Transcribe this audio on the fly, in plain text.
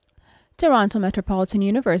Toronto Metropolitan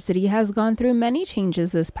University has gone through many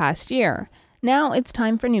changes this past year. Now it's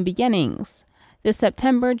time for new beginnings. This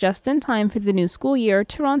September, just in time for the new school year,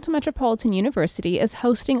 Toronto Metropolitan University is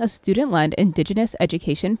hosting a student-led Indigenous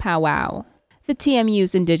Education Powwow. The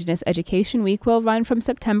TMU's Indigenous Education Week will run from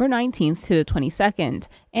September 19th to the 22nd,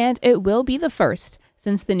 and it will be the first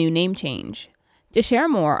since the new name change. To share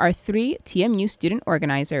more are three TMU student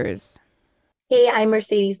organizers. Hey, I'm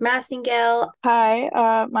Mercedes Massingale. Hi,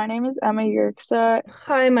 my name is Emma Yerksa.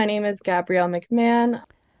 Hi, my name is Gabrielle McMahon.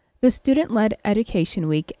 The Student-Led Education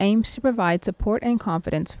Week aims to provide support and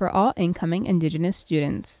confidence for all incoming Indigenous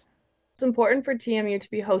students. It's important for TMU to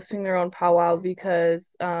be hosting their own powwow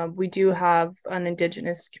because we do have an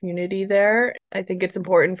Indigenous community there. I think it's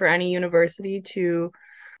important for any university to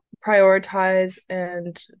prioritize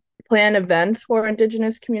and plan events for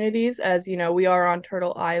Indigenous communities. As you know, we are on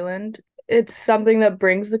Turtle Island. It's something that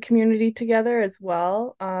brings the community together as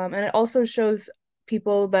well. And it also shows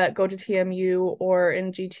people that go to TMU or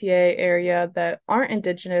in GTA area that aren't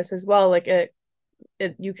Indigenous as well. Like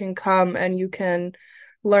you can come and you can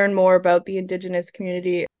learn more about the Indigenous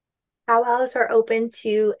community. Powwows are open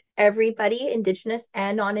to everybody, Indigenous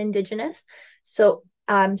and non-Indigenous. So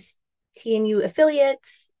TMU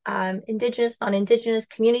affiliates, Indigenous, non-Indigenous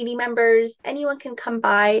community members, anyone can come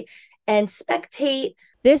by and spectate.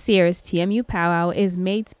 This year's TMU Powwow is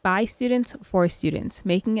made by students for students,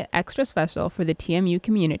 making it extra special for the TMU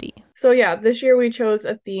community. So yeah, this year we chose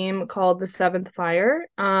a theme called the Seventh Fire.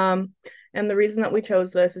 And the reason that we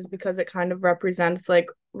chose this is because it kind of represents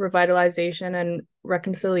like revitalization and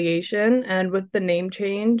reconciliation. And with the name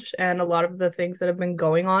change and a lot of the things that have been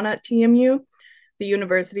going on at TMU, the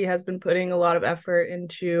university has been putting a lot of effort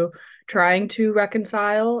into trying to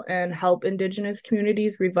reconcile and help Indigenous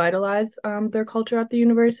communities revitalize their culture at the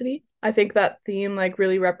university. I think that theme like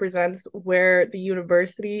really represents where the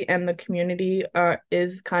university and the community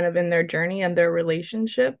is kind of in their journey and their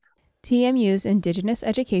relationship. TMU's Indigenous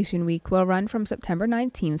Education Week will run from September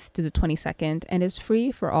 19th to the 22nd and is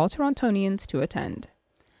free for all Torontonians to attend.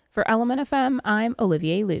 For Element FM, I'm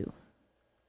Olivier Liu.